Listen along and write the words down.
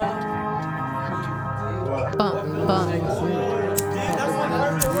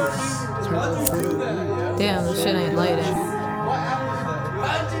Damn, this shit ain't lighting.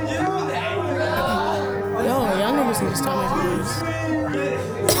 Yo, y'all niggas need to stop making this.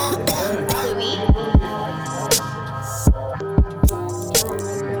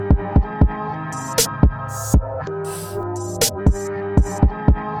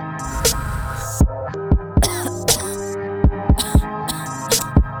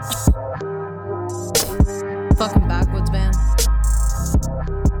 Fucking backwards, man.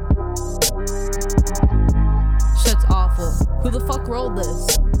 Shit's awful. Who the fuck rolled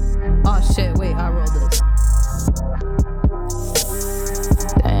this? Oh shit, wait, I rolled this.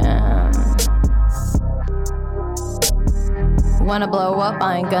 Damn. Wanna blow up,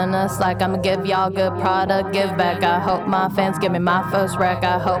 I ain't gonna slack. I'ma give y'all good product, give back. I hope my fans give me my first rack.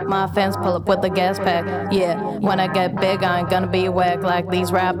 I hope my fans pull up with the gas pack. Yeah, when I get big, I ain't gonna be whack like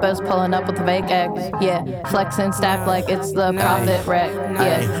these rappers pulling up with the fake acts. Yeah, flexing stack like it's the profit rack.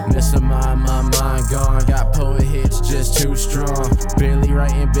 Yeah, missing my mind gone. Got poet hits just too strong. Barely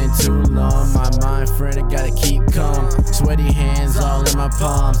writing, been too long. My mind friend, I gotta keep calm. Sweaty hands all in my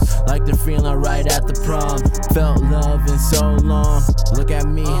palms, like the feeling right at the prom. Felt love in so long. Look at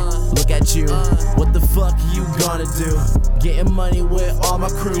me, look at you. What the fuck you gonna do? Getting money with all my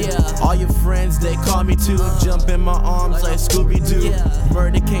crew. All your friends, they call me too. Jump in my arms like Scooby-Doo.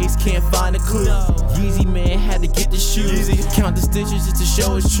 Murder case, can't find a clue. Yeezy man had to get the shoes. Count the stitches just to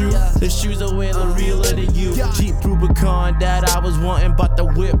show it's true. The shoes are way realer than you. Jeep Rubicon that I was wanting, but the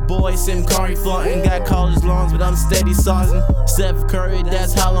whip boy Sim Curry flaunting. Got college lawns, but I'm steady saucing. Steph Curry,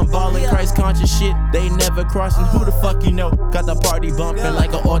 that's how I'm ballin'. Christ conscious shit, they never crossing. Who the fuck you know? Got the party bumping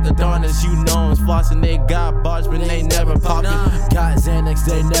like an orthodontist. You know I'm flossing. They got bars, but they never popping. Got Xanax,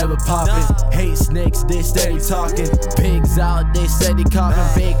 they never popping. Hate snakes, they steady talking. Pigs out, they steady coughing.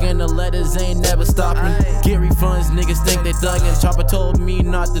 Bacon, the letters ain't never stopping. Get refunds, niggas think they thuggin'. Chopper told me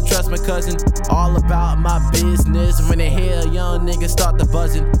not to trust my cousin. All about my business. When they hear a young nigga start the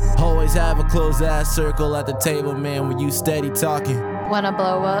buzzing. Always have a closed ass circle at the table, man, when you steady talking. wanna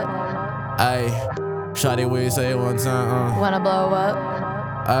blow up? Ayy, shawty, will you say it one time? Wanna blow up?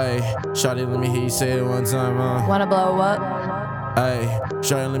 Ayy, shawty, let me hear you say it one time. Wanna blow up? Ayy,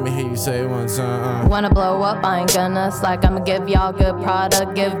 shawty, let me hear you say it one time. Wanna blow up, I ain't gonna slack. I'ma give y'all good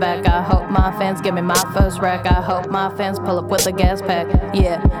product, give back. I hope my fans give me my first rack. I hope my fans pull up with the gas pack.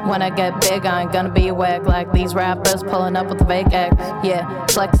 Yeah, when I get big, I ain't gonna be whack like these rappers pulling up with the fake acts. Yeah,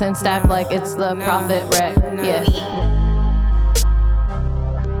 flexing stack like it's the profit rack. Yeah.